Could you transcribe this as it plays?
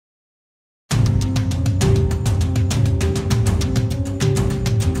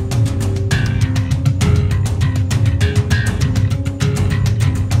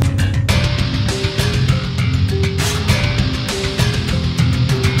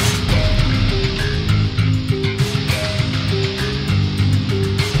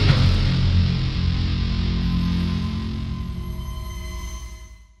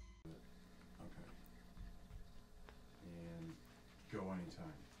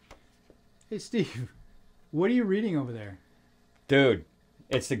Hey, Steve, what are you reading over there? Dude,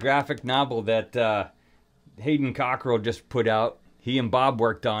 it's the graphic novel that Hayden Cockrell just put out. He and Bob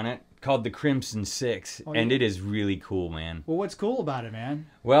worked on it, called The Crimson Six, Oh, and yeah? it is really cool, man. Well, what's cool about it, man?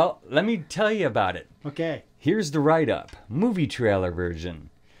 Well, let me tell you about it. Okay. Here's the write-up, movie trailer version.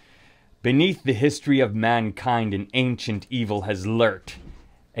 Beneath the history of mankind, an ancient evil has lurked.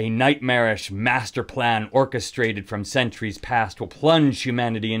 A nightmarish master plan orchestrated from centuries past will plunge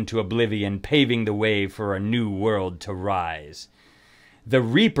humanity into oblivion, paving the way for a new world to rise. The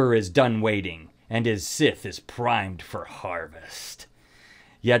Reaper is done waiting, and his Sith is primed for harvest.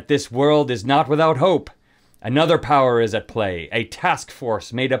 Yet this world is not without hope. Another power is at play, a task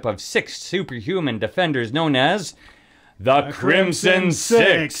force made up of 6 superhuman defenders known as the Crimson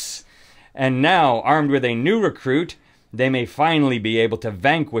Six. And now, armed with a new recruit, they may finally be able to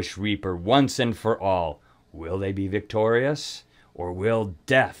vanquish Reaper once and for all. Will they be victorious? Or will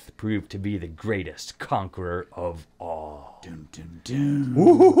death prove to be the greatest conqueror of all? Dun, dun, dun.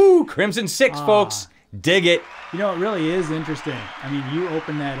 Woohoo! Crimson Six, folks! Dig it! You know, it really is interesting. I mean, you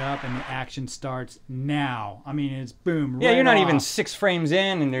open that up and the action starts now. I mean, it's boom, Yeah, right you're not off. even 6 frames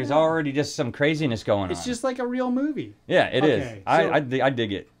in, and there's already just some craziness going on. It's just like a real movie. Yeah, it is. Okay, I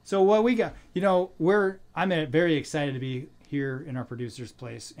dig it. So what we got, you know, I'm very excited to be here in our producer's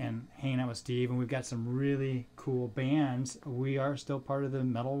place and hanging out with Steve, and we've got some really cool bands. We are still part of the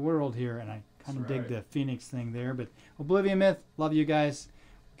metal world here, and I kind of dig the Phoenix thing there. But Oblivion Myth, love you guys.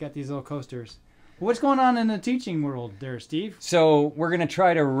 We got these little coasters. What's going on in the teaching world there, Steve? So we're going to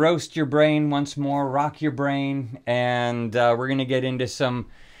try to roast your brain once more, rock your brain, and we're going to get into some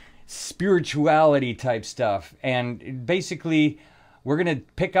spirituality type stuff. And basically, we're going to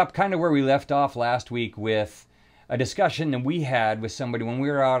pick up kind of where we left off last week with a discussion that we had with somebody when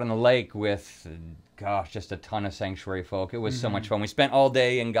we were out on the lake with, gosh, just a ton of sanctuary folk. It was so much fun. We spent all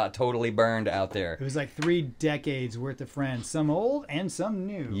day and got totally burned out there. It was like 3 decades worth of friends, some old and some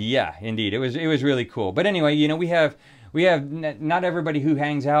new. Yeah, indeed. It was really cool. But anyway, you know, we have not everybody who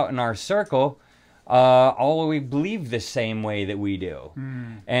hangs out in our circle always believe the same way that we do.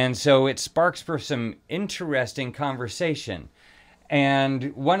 And so it sparks for some interesting conversation.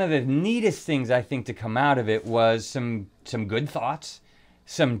 And one of the neatest things I think to come out of it was some good thoughts,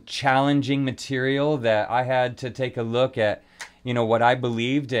 some challenging material that I had to take a look at, you know, what I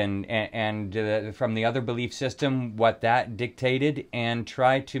believed and from the other belief system, what that dictated, and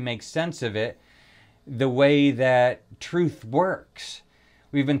try to make sense of it the way that truth works.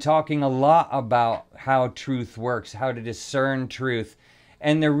 We've been talking a lot about how truth works, how to discern truth,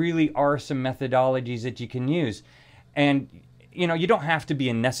 and there really are some methodologies that you can use. And you know, you don't have to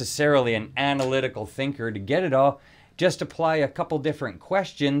be necessarily an analytical thinker to get it all. Just apply a couple different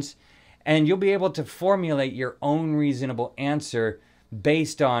questions and you'll be able to formulate your own reasonable answer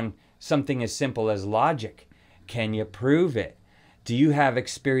based on something as simple as logic. Can you prove it? Do you have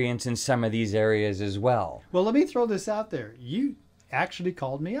experience in some of these areas as well? Well, let me throw this out there. You actually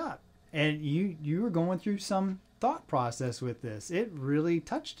called me up and you were going through some thought process with this. It really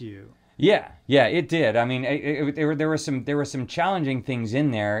touched you. Yeah, it did. I mean, there were some challenging things in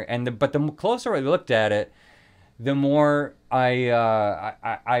there, but the closer I looked at it, the more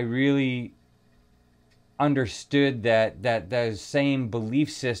I really understood that those same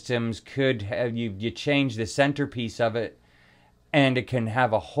belief systems could have you change the centerpiece of it, and it can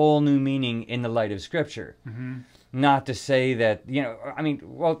have a whole new meaning in the light of Scripture. Not to say that, you know, I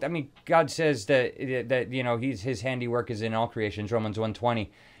mean, God says that you know His handiwork is in all creations, Romans 1:20.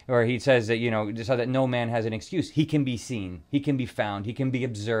 Or he says that, you know, so that no man has an excuse. He can be seen. He can be found. He can be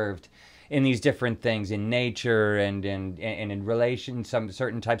observed in these different things, in nature and in relation, some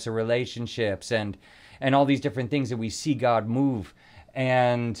certain types of relationships and all these different things that we see God move.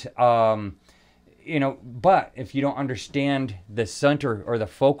 And, you know, but if you don't understand the center or the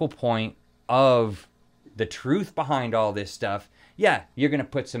focal point of the truth behind all this stuff, yeah, you're going to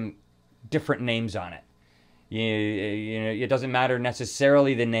put some different names on it. You know, it doesn't matter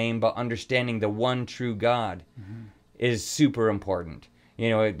necessarily the name, but understanding the one true God is super important. You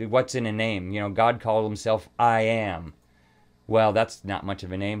know, what's in a name? You know, God called himself I am. Well, that's not much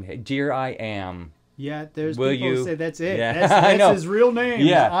of a name. Dear I am. Yeah, there's Will people you? who say that's it. Yeah, That's his real name.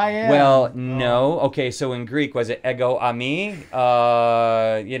 Yeah. I am. Well, no. Okay, so in Greek, was it ego ami?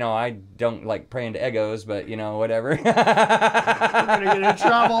 You know, I don't like praying to egos, but, you know, whatever. We're going to get in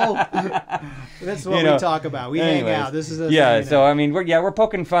trouble. That's what we talk about. We hang out. This is a so, I mean, we're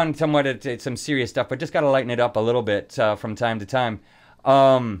poking fun somewhat at some serious stuff, but just got to lighten it up a little bit from time to time.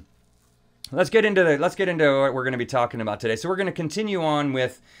 let's get into what we're going to be talking about today. So we're going to continue on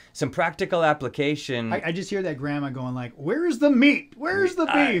with some practical application. I just hear that grandma going like, "Where's the meat? Where's the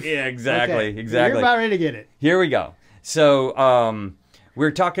beef?" Yeah, exactly, okay. exactly. You're about ready to get it. Here we go. So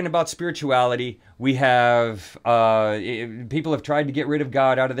we're talking about spirituality. We have people have tried to get rid of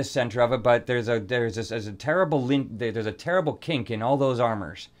God out of the center of it, but there's a terrible kink in all those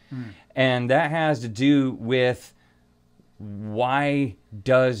armors, and that has to do with why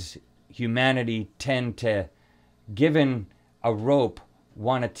does humanity tend to, given a rope,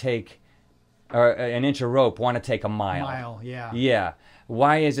 want to take, or an inch of rope, want to take a mile? Mile, yeah. Yeah.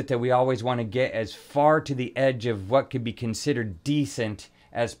 Why is it that we always want to get as far to the edge of what could be considered decent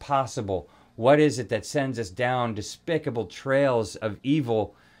as possible? What is it that sends us down despicable trails of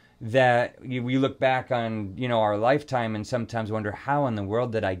evil that we look back on, our lifetime and sometimes wonder, how in the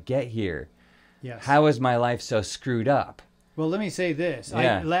world did I get here? Yes. How is my life so screwed up? Well, let me say this.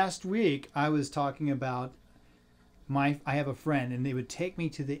 Yeah. Last week, I was talking about I have a friend, and they would take me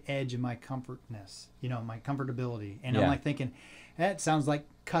to the edge of my comfortness, my comfortability. And I'm like thinking, that sounds like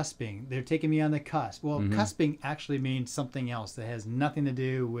cusping. They're taking me on the cusp. Well, cusping actually means something else that has nothing to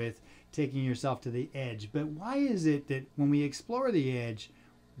do with taking yourself to the edge. But why is it that when we explore the edge,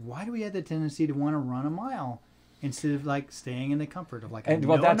 why do we have the tendency to want to run a mile instead of like staying in the comfort of like, I'm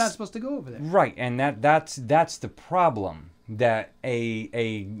not supposed to go over there? Right, and that's the problem that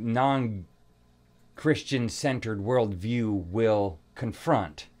a non-Christian centered worldview will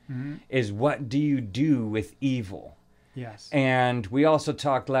confront, is what do you do with evil? Yes. And we also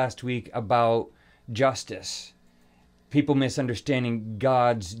talked last week about justice. People misunderstanding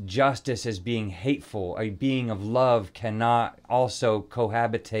God's justice as being hateful. A being of love cannot also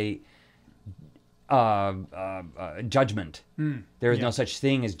cohabitate judgment. There is no such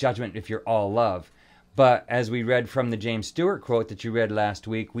thing as judgment if you're all love. But as we read from the James Stewart quote that you read last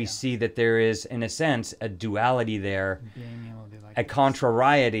week, we see that there is, in a sense, a duality there, a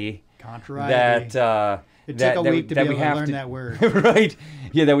contrariety. That it took a week to be able to learn that word. Right?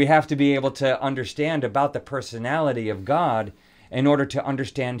 Yeah, that we have to be able to understand about the personality of God in order to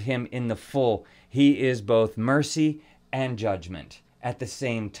understand him in the full. He is both mercy and judgment at the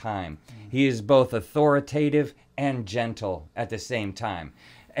same time. He is both authoritative and gentle at the same time.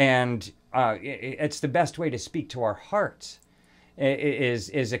 And it's the best way to speak to our hearts.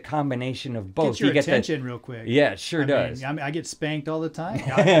 Is a combination of both. Get your attention real quick. Yeah, it sure does. I get spanked all the time.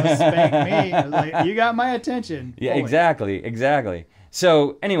 God does spank me. Like, you got my attention. Yeah, exactly.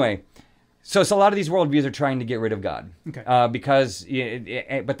 So anyway, so a lot of these worldviews are trying to get rid of God. Okay.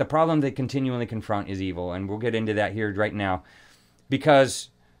 But the problem they continually confront is evil, and we'll get into that here right now.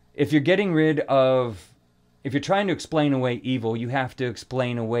 Because if you're trying to explain away evil, you have to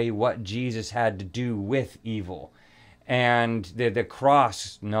explain away what Jesus had to do with evil. And the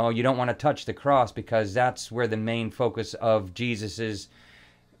cross, no, you don't want to touch the cross because that's where the main focus of Jesus's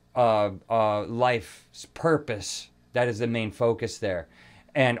life's purpose, that is the main focus there.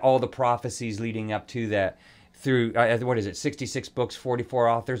 And all the prophecies leading up to that through, 66 books, 44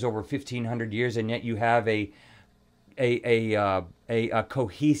 authors, over 1,500 years, and yet you have a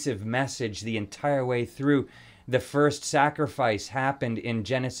cohesive message the entire way through. The first sacrifice happened in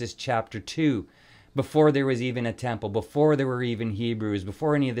Genesis chapter 2. Before there was even a temple, before there were even Hebrews,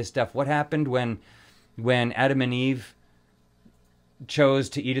 before any of this stuff. What happened when Adam and Eve chose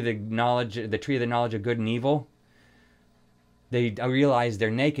to eat of the tree of the knowledge of good and evil? They realized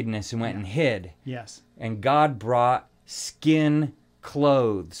their nakedness and went and hid. Yes. And God brought skin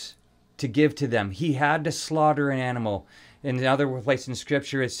clothes to give to them. He had to slaughter an animal. In another place in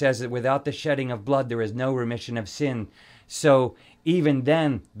Scripture, it says that without the shedding of blood, there is no remission of sin. So even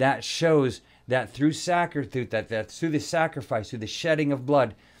then, that shows that through the sacrifice, through the shedding of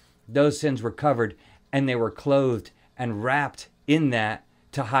blood, those sins were covered, and they were clothed and wrapped in that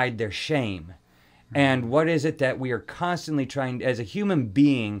to hide their shame. And what is it that we are constantly trying, as a human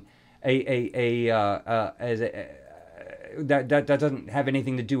being, that doesn't have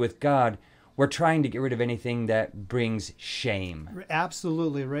anything to do with God? We're trying to get rid of anything that brings shame.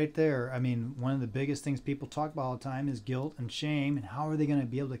 Absolutely, right there. I mean, one of the biggest things people talk about all the time is guilt and shame, and how are they going to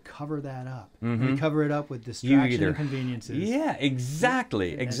be able to cover that up? They cover it up with distraction and conveniences. Yeah,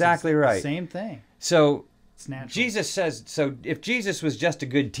 exactly right. Same thing. So it's natural. Jesus says, so if Jesus was just a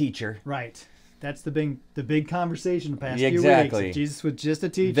good teacher, right? That's the big conversation the past few weeks. If Jesus was just a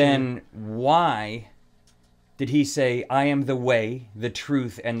teacher, then why did he say, I am the way, the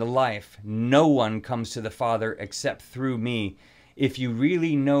truth, and the life? No one comes to the Father except through me. If you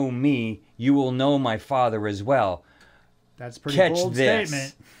really know me, you will know my Father as well. That's a pretty bold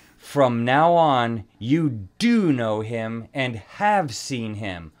statement. From now on, you do know him and have seen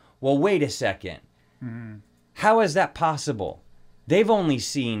him. well, wait a second. How is that possible? They've only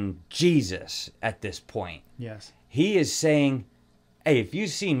seen Jesus at this point. Yes. He is saying, hey, if you've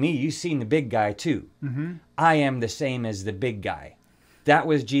seen me, you've seen the big guy too. I am the same as the big guy. That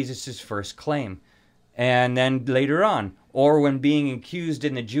was Jesus's first claim. And then later on, or when being accused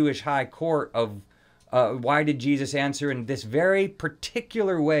in the Jewish high court of why did Jesus answer in this very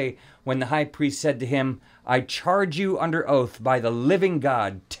particular way when the high priest said to him, I charge you under oath by the living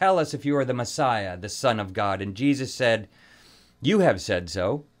God, tell us if you are the Messiah, the Son of God. And Jesus said, you have said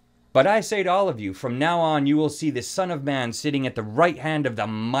so. But I say to all of you, from now on you will see the Son of Man sitting at the right hand of the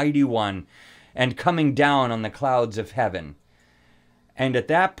Mighty One and coming down on the clouds of heaven. And at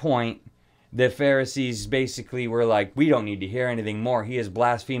that point, the Pharisees basically were like, we don't need to hear anything more. He has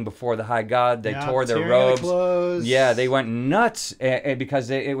blasphemed before the high God. They tore their robes. Yeah, they went nuts because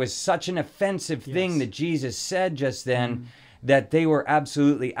it was such an offensive thing that Jesus said just then that they were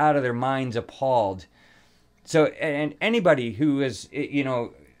absolutely out of their minds, appalled. So, and anybody who is, you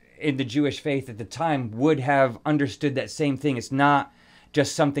know, in the Jewish faith at the time would have understood that same thing. It's not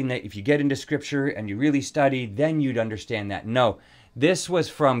just something that if you get into Scripture and you really study, then you'd understand that. No, this was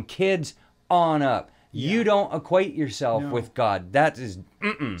from kids on up. You don't equate yourself with God. That is,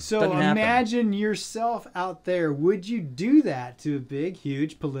 so imagine yourself out there. Would you do that to a big,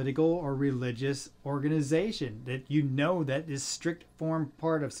 huge political or religious organization that you know that is strict form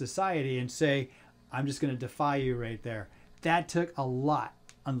part of society and say, I'm just going to defy you right there? That took a lot,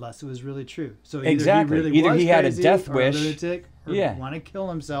 unless it was really true. So either he had a death wish, lunatic, or want to kill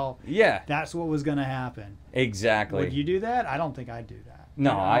himself. Yeah, that's what was going to happen. Exactly. Would you do that? I don't think I'd do that.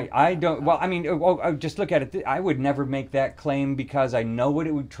 No, I don't. Well, I mean, just look at it. I would never make that claim because I know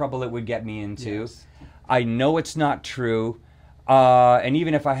what trouble it would get me into. Yes. I know it's not true. And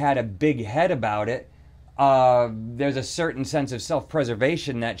even if I had a big head about it, there's a certain sense of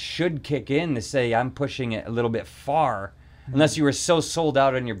self-preservation that should kick in to say I'm pushing it a little bit far, unless you were so sold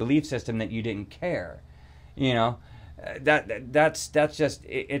out on your belief system that you didn't care. You know, that's just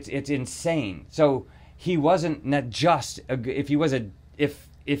it's insane. So he wasn't not just if he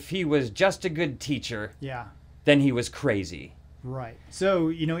was just a good teacher, then he was crazy. Right. So,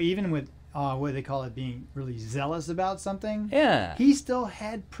 you know, even with what they call it, being really zealous about something, he still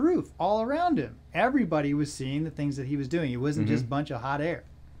had proof all around him. Everybody was seeing the things that he was doing. It wasn't just a bunch of hot air.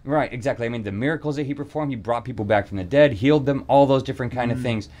 Right, exactly. I mean, the miracles that he performed, he brought people back from the dead, healed them, all those different kind of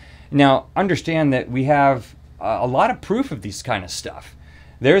things. Now, understand that we have a lot of proof of these kind of stuff.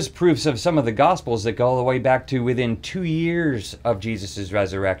 There's proofs of some of the Gospels that go all the way back to within 2 years of Jesus'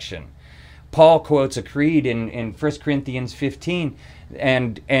 resurrection. Paul quotes a creed in 1 Corinthians 15,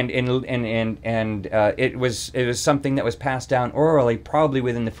 and it was something that was passed down orally, probably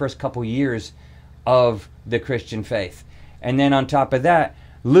within the first couple years of the Christian faith. And then on top of that,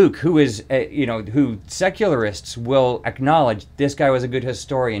 Luke, who is who secularists will acknowledge, this guy was a good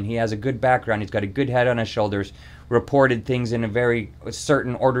historian. He has a good background. He's got a good head on his shoulders. Reported things in a very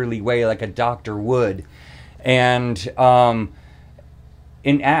certain orderly way, like a doctor would. And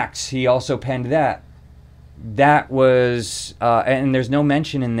in Acts, he also penned that. That was, and there's no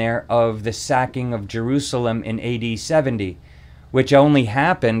mention in there of the sacking of Jerusalem in AD 70, which only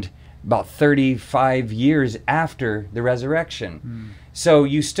happened about 35 years after the resurrection. So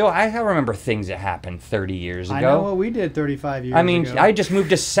I remember things that happened 30 years ago. I know what we did 35 years ago. I mean, I just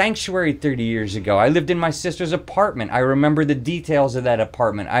moved to Sanctuary 30 years ago. I lived in my sister's apartment. I remember the details of that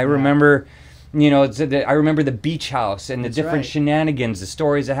apartment. I remember, I remember the beach house and the different shenanigans, the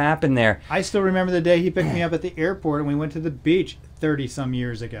stories that happened there. I still remember the day he picked me up at the airport and we went to the beach 30-some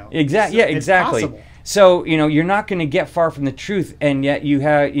years ago. Exactly. Yeah, exactly. It's possible. So, you're not going to get far from the truth, and yet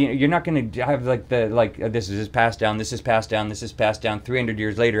you're not going to have this is passed down, this is passed down, this is passed down. 300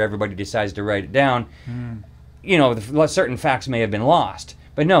 years later, everybody decides to write it down. Certain facts may have been lost,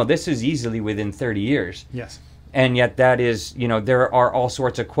 but no, this is easily within 30 years. Yes. And yet that is, there are all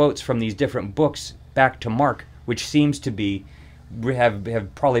sorts of quotes from these different books back to Mark, which seems to be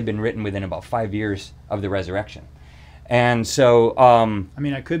have probably been written within about 5 years of the resurrection. And so, I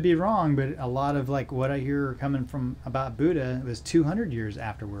mean, I could be wrong, but a lot of what I hear coming from about Buddha was 200 years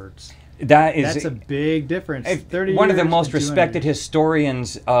afterwards. That's a big difference. 30 one of the years most respected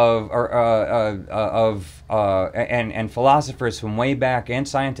historians and philosophers from way back, and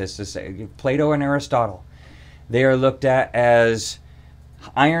scientists, Plato and Aristotle, they are looked at as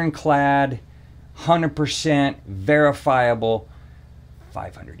ironclad, 100% verifiable.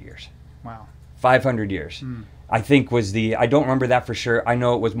 500 years. Wow. 500 years. I think I don't remember that for sure. I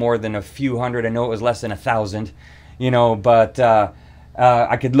know it was more than a few hundred. I know it was less than 1,000, but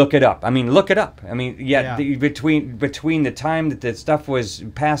I could look it up. I mean, look it up. I mean, Yeah. Between the time that the stuff was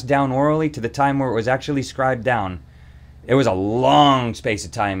passed down orally to the time where it was actually scribed down, it was a long space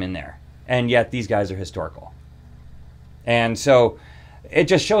of time in there. And yet these guys are historical. And so it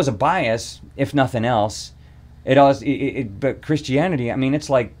just shows a bias, if nothing else. But Christianity, I mean, it's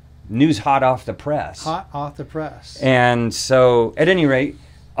like news hot off the press. Hot off the press. And so, at any rate,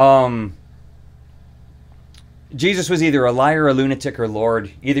 Jesus was either a liar, a lunatic, or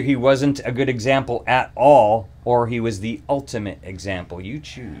Lord. Either he wasn't a good example at all, or he was the ultimate example. You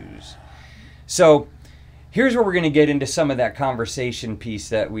choose. So, here's where we're going to get into some of that conversation piece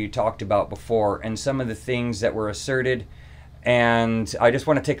that we talked about before, and some of the things that were asserted. And I just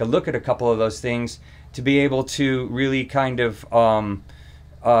want to take a look at a couple of those things to be able to really kind of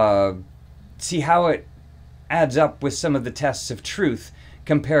see how it adds up with some of the tests of truth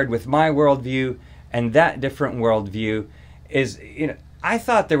compared with my worldview and that different worldview. I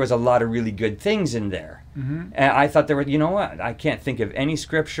thought there was a lot of really good things in there. And I thought there were, you know what, I can't think of any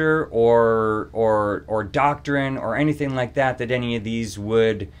scripture or doctrine or anything like that any of these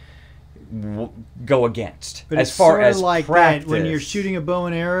would go against. But as it's far sort as of like practice. that when you're shooting a bow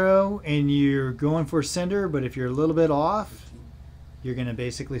and arrow and you're going for center, but if you're a little bit off, you're going to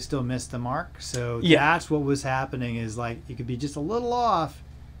basically still miss the mark. So that's what was happening, is like you could be just a little off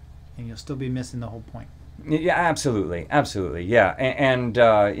and you'll still be missing the whole point. Yeah, absolutely. Yeah. And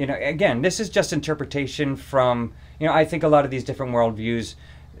again, this is just interpretation from, I think a lot of these different worldviews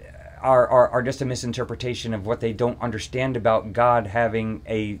are just a misinterpretation of what they don't understand about God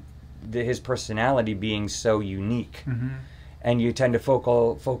having his personality being so unique. And you tend to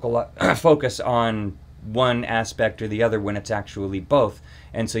focus on one aspect or the other when it's actually both.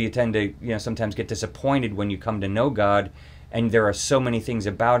 And so you tend to, sometimes get disappointed when you come to know God and there are so many things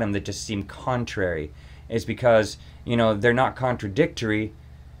about him that just seem contrary. It's because, they're not contradictory,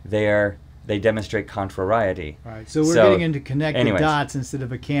 they demonstrate contrariety. Right. So we're getting into connected dots instead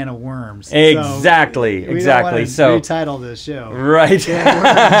of a can of worms. Exactly. So we don't want to So retitle this show. Right.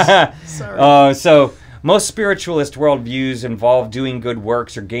 Sorry. So most spiritualist worldviews involve doing good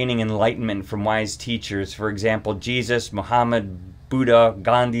works or gaining enlightenment from wise teachers. For example, Jesus, Muhammad, Buddha,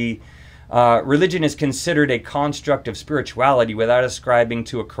 Gandhi. Religion is considered a construct of spirituality without ascribing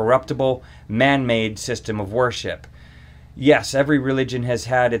to a corruptible, man-made system of worship. Yes, every religion has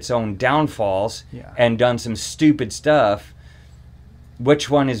had its own downfalls and done some stupid stuff. Which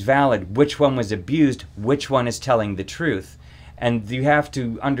one is valid? Which one was abused? Which one is telling the truth? And you have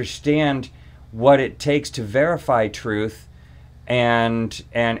to understand what it takes to verify truth and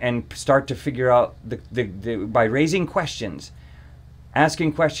start to figure out by raising questions,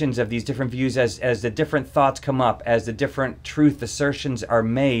 asking questions of these different views as the different thoughts come up, as the different truth assertions are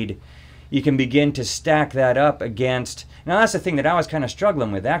made. You can begin to stack that up against... Now, that's the thing that I was kind of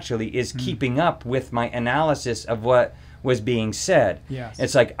struggling with, actually, is keeping up with my analysis of what was being said. Yes.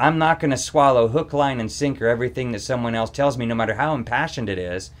 It's like, I'm not going to swallow hook, line, and sinker everything that someone else tells me, no matter how impassioned it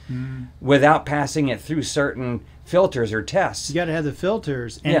is, without passing it through certain filters or tests. You got to have the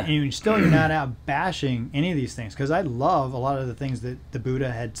filters, and you're not out bashing any of these things, because I love a lot of the things that the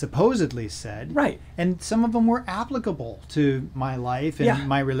Buddha had supposedly said, right? And some of them were applicable to my life and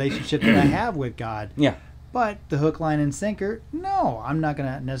my relationship that I have with God. Yeah. But the hook, line, and sinker, no, I'm not going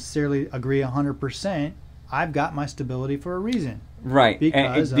to necessarily agree 100%. I've got my stability for a reason. Right,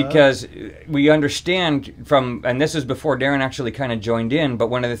 because we understand from, and this is before Darren actually kind of joined in, but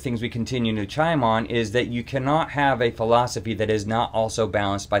one of the things we continue to chime on is that you cannot have a philosophy that is not also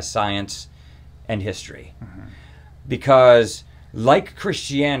balanced by science and history. Because like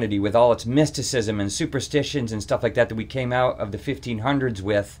Christianity, with all its mysticism and superstitions and stuff like that we came out of the 1500s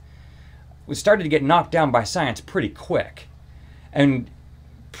with, we started to get knocked down by science pretty quick and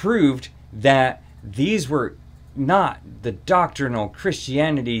proved that these were not the doctrinal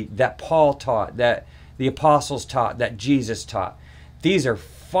Christianity that Paul taught, that the apostles taught, that Jesus taught. These are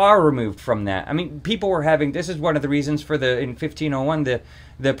far removed from that. I mean, people were having, this is one of the reasons for in 1501,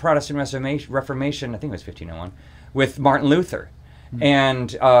 the Protestant Reformation, I think it was 1501, with Martin Luther.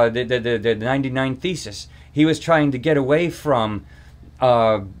 And the 99 Thesis. He was trying to get away from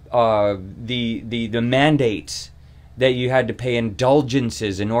the mandates that you had to pay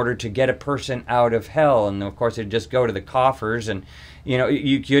indulgences in order to get a person out of hell, and of course it'd just go to the coffers, and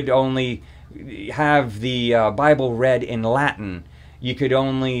you could only have the Bible read in Latin. You could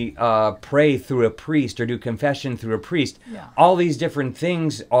only pray through a priest or do confession through a priest. All these different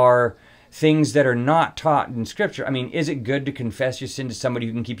things are things that are not taught in Scripture. I mean, is it good to confess your sin to somebody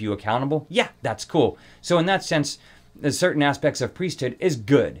who can keep you accountable? Yeah, that's cool. So in that sense, certain aspects of priesthood is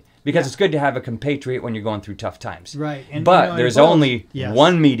good. because it's good to have a compatriot when you're going through tough times. Right. And, but there's only yes.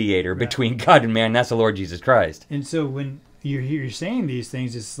 one mediator between God and man, that's the Lord Jesus Christ. And so when you're saying these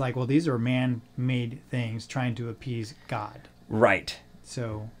things, it's like, well, these are man-made things trying to appease God. Right.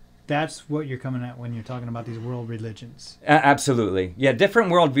 So that's what you're coming at when you're talking about these world religions. Absolutely. Yeah,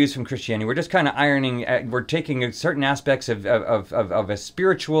 different worldviews from Christianity. We're just kind of ironing, we're taking certain aspects of a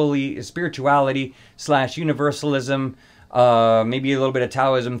spirituality / universalism, maybe a little bit of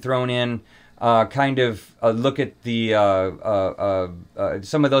Taoism thrown in, kind of look at the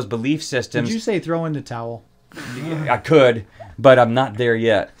some of those belief systems. Did you say throw in the towel? I could, but I'm not there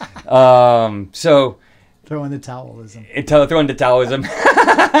yet. So throw in the Taoism. Throw into Taoism.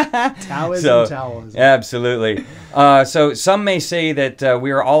 Taoism. Absolutely. So some may say that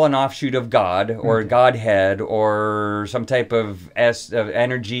we are all an offshoot of God or Godhead or some type of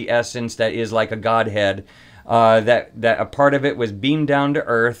energy essence that is like a Godhead. That a part of it was beamed down to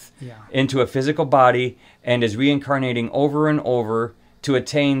earth into a physical body and is reincarnating over and over to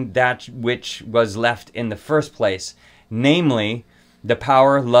attain that which was left in the first place, namely the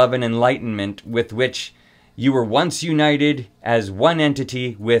power, love, and enlightenment with which you were once united as one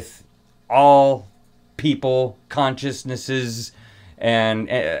entity with all people, consciousnesses, and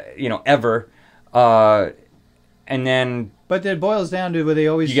ever, and then. But that boils down to what they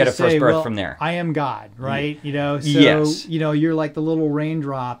always you get a first say, birth well, from there. I am God, right? So yes. You're like the little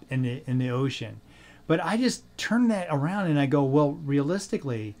raindrop in the ocean. But I just turn that around and I go, well,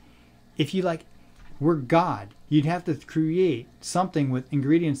 realistically, if you we're God, you'd have to create something with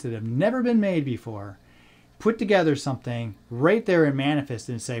ingredients that have never been made before, put together something right there and manifest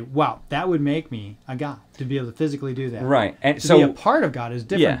it and say, wow, that would make me a God, to be able to physically do that. Right. And to be a part of God is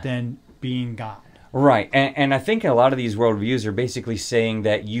different than being God. Right. And I think a lot of these worldviews are basically saying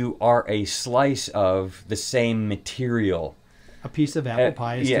that you are a slice of the same material. A piece of apple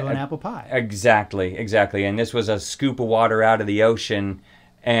pie is still an apple pie. Exactly. And this was a scoop of water out of the ocean,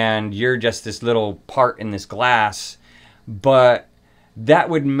 and you're just this little part in this glass. But that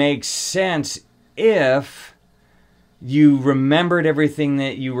would make sense if you remembered everything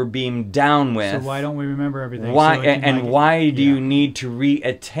that you were beamed down with. So why don't we remember everything? Why why do you need to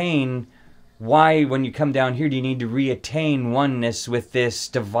reattain? Why, when you come down here, do you need to reattain oneness with this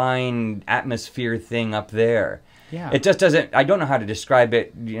divine atmosphere thing up there? Yeah. It just doesn't. I don't know how to describe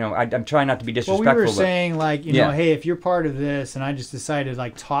it. I'm trying not to be disrespectful. Well, we were saying hey, if you're part of this, and I just decided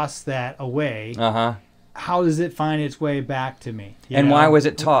toss that away. How does it find its way back to me? Why was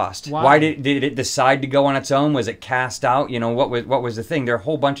it tossed? Why did it decide to go on its own? Was it cast out? What was the thing? There are a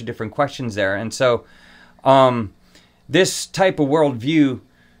whole bunch of different questions there, and so this type of worldview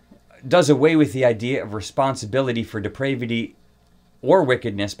does away with the idea of responsibility for depravity or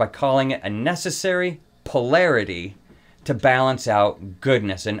wickedness by calling it a necessary polarity to balance out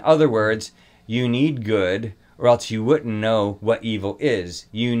goodness. In other words, you need good or else you wouldn't know what evil is.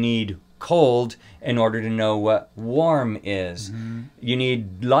 You need cold in order to know what warm is. You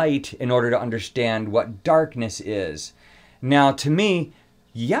need light in order to understand what darkness is. Now, to me,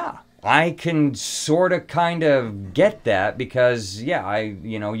 I can sort of kind of get that because,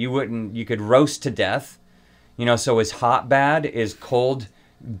 you could roast to death. So is hot bad? Is cold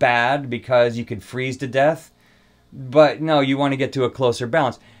bad because you could freeze to death? But no, you want to get to a closer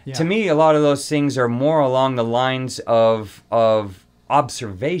balance. Yeah. To me, a lot of those things are more along the lines of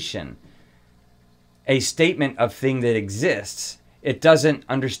observation. A statement of thing that exists. It doesn't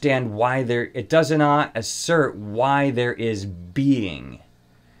understand it does not assert why there is being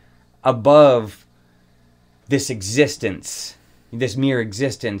above this existence, this mere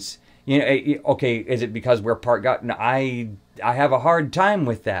existence. Okay, is it because we're part God? No, I have a hard time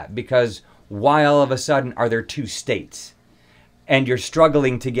with that because why all of a sudden are there two states? And you're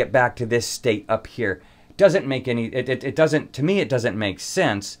struggling to get back to this state up here. Doesn't make any, it doesn't, to me it doesn't make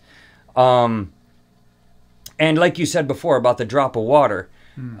sense. And like you said before about the drop of water,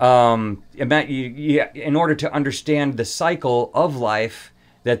 in order to understand the cycle of life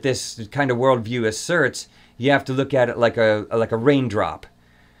that this kind of worldview asserts, you have to look at it like a raindrop.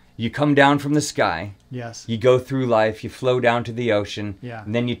 You come down from the sky. Yes. You go through life. You flow down to the ocean. Yeah.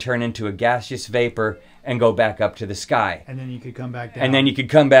 And then you turn into a gaseous vapor and go back up to the sky. And then you could come back down. And then you could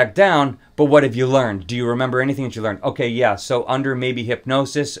come back down. But what have you learned? Do you remember anything that you learned? Okay, yeah. So under maybe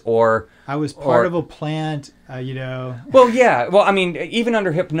hypnosis or... I was part of a plant, Well, yeah. Well, I mean, even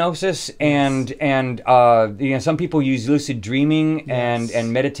under hypnosis and some people use lucid dreaming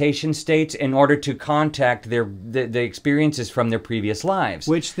and meditation states in order to contact the experiences from their previous lives.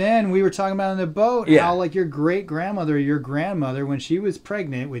 Which then we were talking about in the boat, how like your great-grandmother, your grandmother, when she was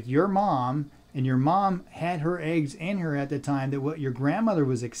pregnant with your mom and your mom had her eggs in her at the time, that what your grandmother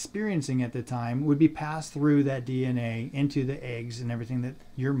was experiencing at the time would be passed through that DNA into the eggs and everything that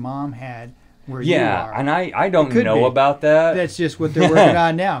your mom had where you are. And I don't know about that. That's just what they're working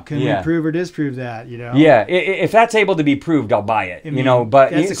on now. Can we prove or disprove that, Yeah, if that's able to be proved, I'll buy it,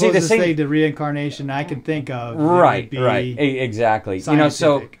 but that's the closest thing to reincarnation I can think of. Right, exactly. Scientific.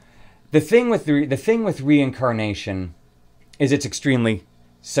 So the thing with reincarnation is it's extremely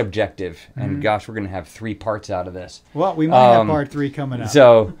subjective, and gosh, we're going to have 3 parts out of this. Well, we might have part 3 coming up.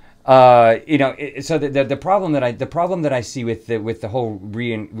 So, so the problem that I see with the whole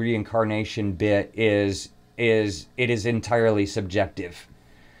reincarnation bit is it is entirely subjective.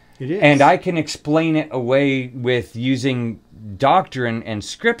 It is, and I can explain it away with using doctrine and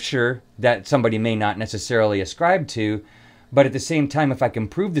scripture that somebody may not necessarily ascribe to. But at the same time, if I can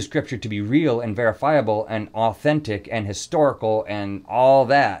prove the scripture to be real and verifiable and authentic and historical and all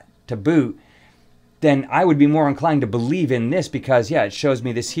that to boot, then I would be more inclined to believe in this because, it shows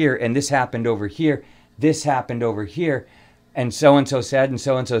me this here and this happened over here, this happened over here, and so said, and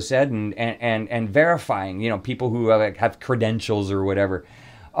so said, and verifying, people who have credentials or whatever.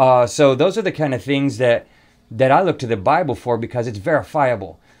 So those are the kind of things that I look to the Bible for because it's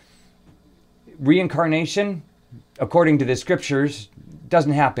verifiable. Reincarnation, according to the scriptures,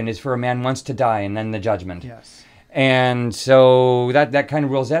 doesn't happen. It's for a man once to die and then the judgment. Yes. And so that kind of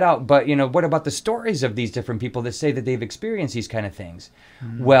rules that out. But, what about the stories of these different people that say that they've experienced these kind of things?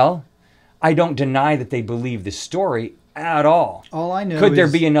 Mm-hmm. Well, I don't deny that they believe the story at all. All I know could there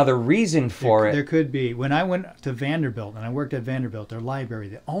be another reason for it? There could be. When I went to Vanderbilt, and I worked at Vanderbilt, their library,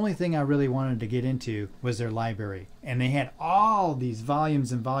 the only thing I really wanted to get into was their library. And they had all these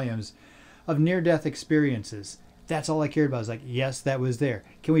volumes and volumes of near-death experiences. That's all I cared about. I was like, yes, that was there.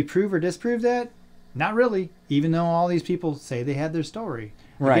 Can we prove or disprove that? Not really, even though all these people say they had their story.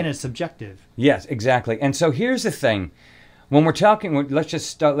 Right. Again, it's subjective. Yes, exactly. And so here's the thing. When we're talking, let's just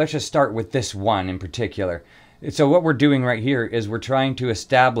start with this one in particular. So what we're doing right here is we're trying to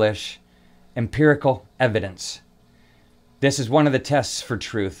establish empirical evidence. This is one of the tests for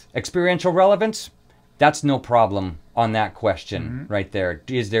truth. Experiential relevance, that's no problem on that question right there.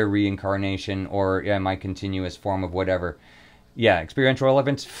 Is there reincarnation or am I continuous form of whatever? Yeah, experiential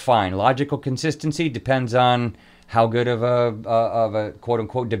relevance, fine. Logical consistency depends on how good of a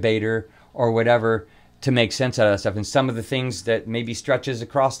quote-unquote debater or whatever to make sense out of that stuff. And some of the things that maybe stretches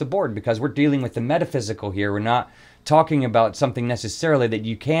across the board because we're dealing with the metaphysical here. We're not talking about something necessarily that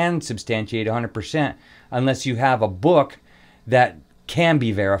you can substantiate 100% unless you have a book that can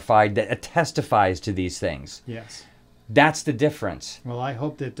be verified that testifies to these things. Yes. That's the difference. Well, I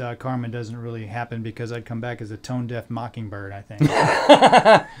hope that karma doesn't really happen because I'd come back as a tone-deaf mockingbird, I think.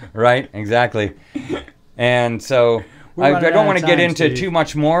 Right, exactly. And so I don't want to get into too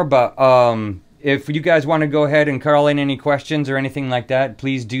much more, but if you guys want to go ahead and call in any questions or anything like that,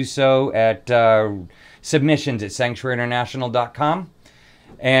 please do so at submissions@sanctuaryinternational.com.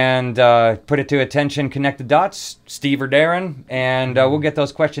 And put it to attention, connect the dots, Steve or Darren, and we'll get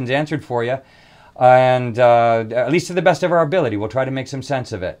those questions answered for you. And at least to the best of our ability, we'll try to make some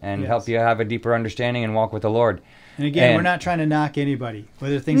sense of it and help you have a deeper understanding and walk with the Lord. And again, we're not trying to knock anybody,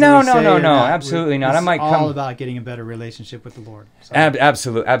 whether things no, that we say or not. Absolutely not. It's all about getting a better relationship with the Lord. So.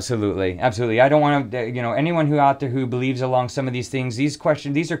 Absolutely. I don't want to, anyone who out there who believes along some of these things, these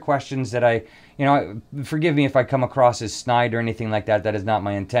are questions that I, forgive me if I come across as snide or anything like that. That is not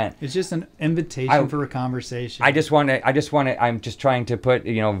my intent. It's just an invitation for a conversation. I'm just trying to put,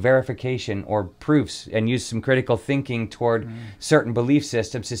 verification or proofs and use some critical thinking toward certain belief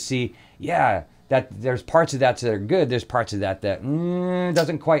systems to see, that there's parts of that that are good. There's parts of that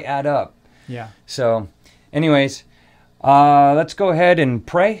doesn't quite add up. Yeah. So, anyways, let's go ahead and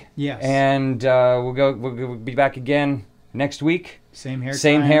pray. Yes. And we'll be back again next week. Same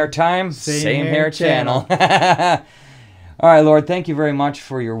hair time. Same hair channel. All right, Lord, thank you very much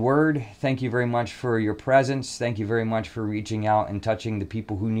for your word. Thank you very much for your presence. Thank you very much for reaching out and touching the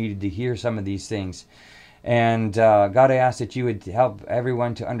people who needed to hear some of these things. And God, I ask that you would help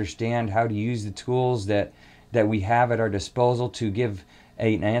everyone to understand how to use the tools that we have at our disposal to give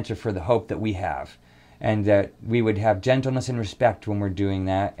an answer for the hope that we have. And that we would have gentleness and respect when we're doing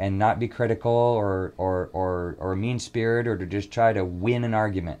that and not be critical or mean-spirited or to just try to win an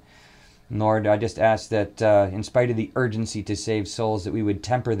argument. Lord, I just ask that in spite of the urgency to save souls, that we would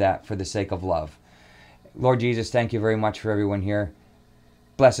temper that for the sake of love. Lord Jesus, thank you very much for everyone here.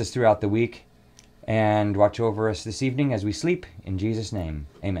 Bless us throughout the week. And watch over us this evening as we sleep. In Jesus' name,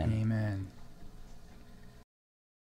 amen. Amen.